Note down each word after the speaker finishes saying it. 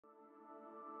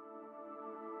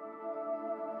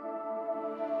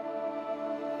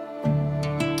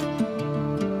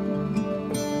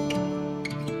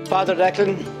Father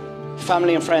Declan,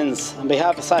 family and friends, on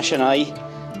behalf of Sasha and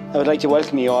I would like to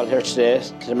welcome you all here today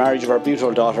to the marriage of our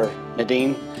beautiful daughter,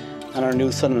 Nadine, and our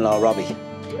new son-in-law, Robbie.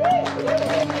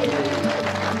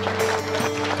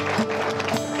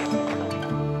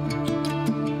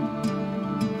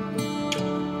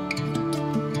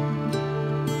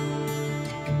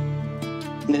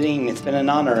 Nadine, it's been an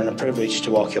honour and a privilege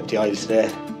to walk you up the aisle today.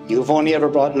 You've only ever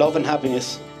brought love and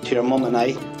happiness to your mum and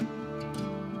I,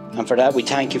 and for that we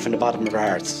thank you from the bottom of our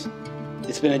hearts.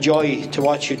 It's been a joy to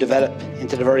watch you develop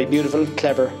into the very beautiful,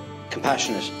 clever,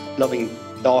 compassionate, loving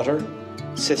daughter,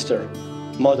 sister,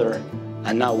 mother,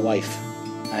 and now wife.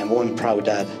 I am one proud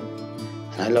dad,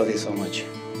 and I love you so much.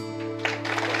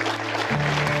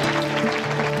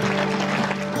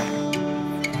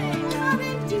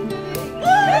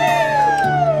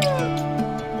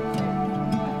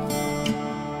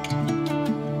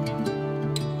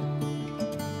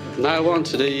 Now on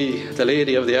to the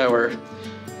lady of the hour,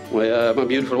 my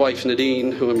beautiful wife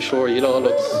Nadine, who I'm sure you'll all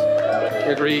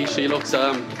agree she looks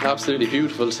absolutely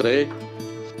beautiful today.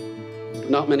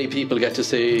 Not many people get to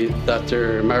say that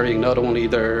they're marrying not only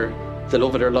the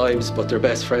love of their lives but their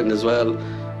best friend as well,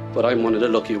 but I'm one of the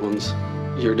lucky ones.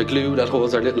 You're the glue that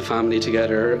holds our little family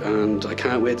together, and I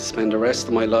can't wait to spend the rest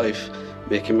of my life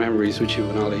making memories with you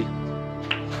and Ollie.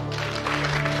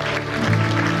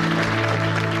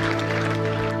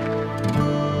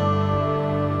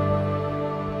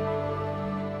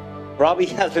 Robbie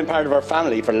has been part of our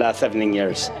family for the last 17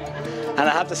 years. And I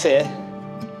have to say,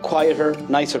 quieter,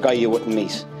 nicer guy you wouldn't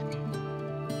meet.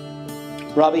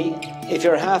 Robbie, if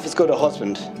you're half as good a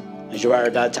husband as you are a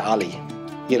dad to Ollie,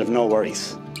 you'll have no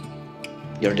worries.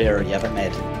 You're dearer you ever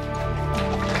made.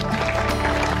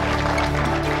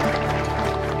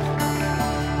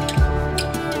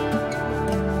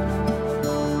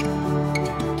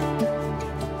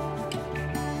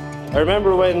 I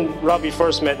remember when Robbie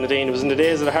first met Nadine. It was in the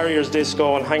days of the Harriers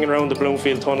disco and hanging around the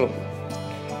Bloomfield Tunnel.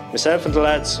 Myself and the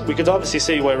lads, we could obviously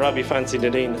see why Robbie fancied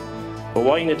Nadine, but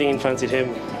why Nadine fancied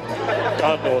him,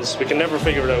 God knows. We can never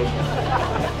figure it out.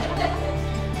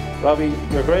 Robbie,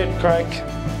 you're a great crack.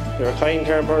 You're a kind,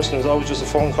 caring person who's always just a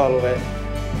phone call away.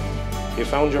 You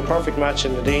found your perfect match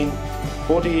in Nadine.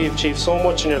 Both of you have achieved so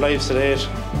much in your lives to date,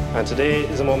 and today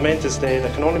is a momentous day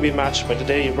that can only be matched by the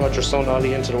day you brought your son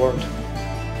Ollie into the world.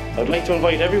 I'd like to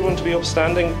invite everyone to be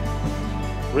upstanding,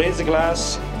 raise a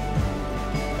glass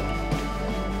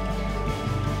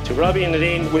to Robbie and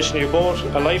Nadine, wishing you both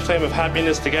a lifetime of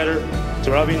happiness together.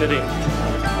 To Robbie and Nadine.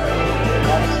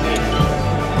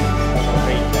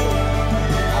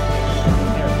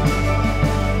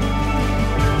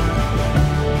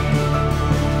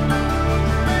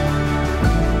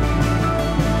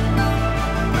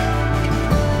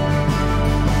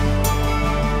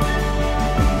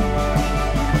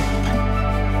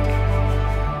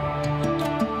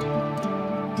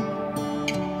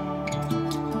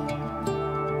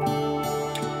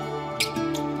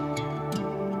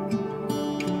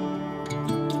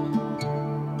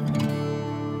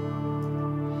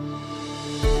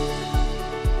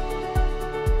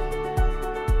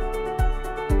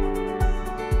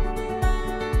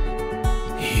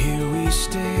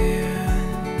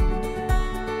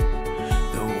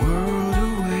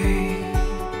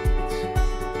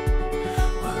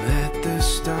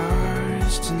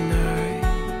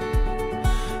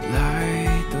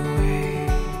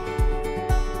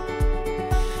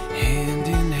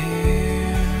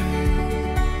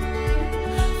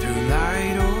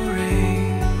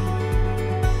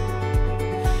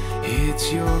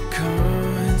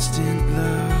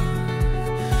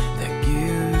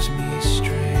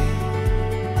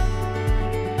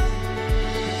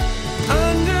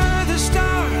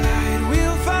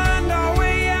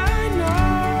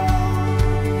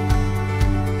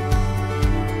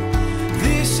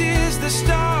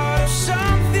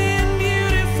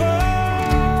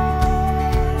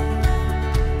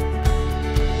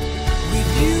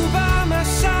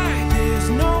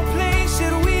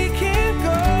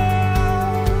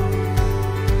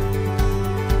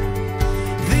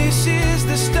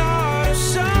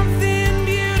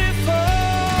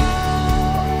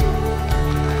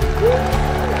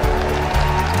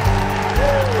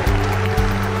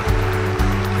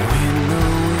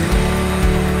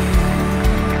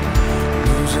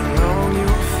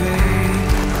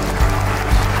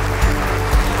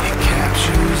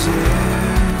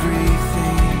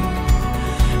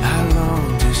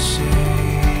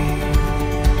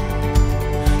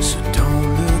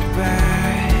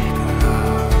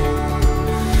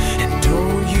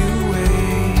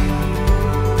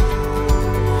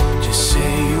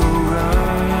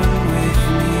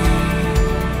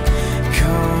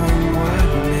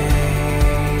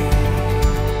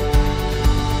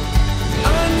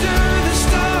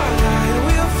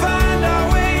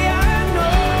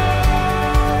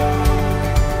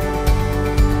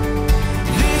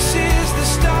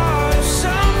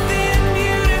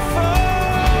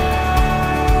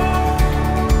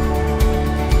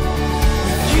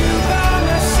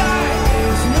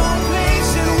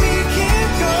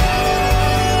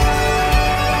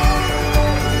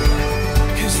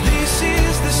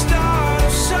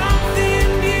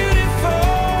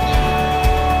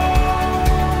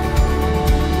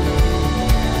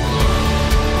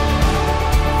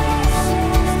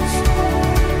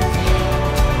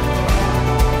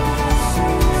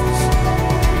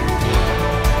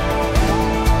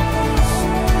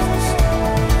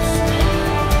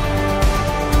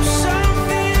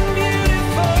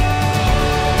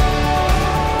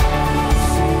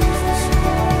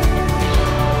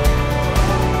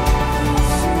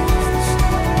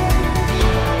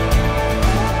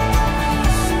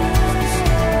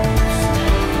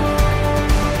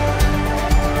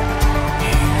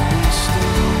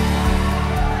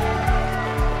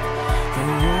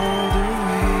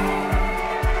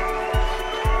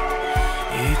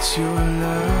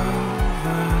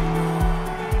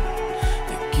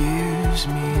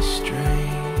 me astray.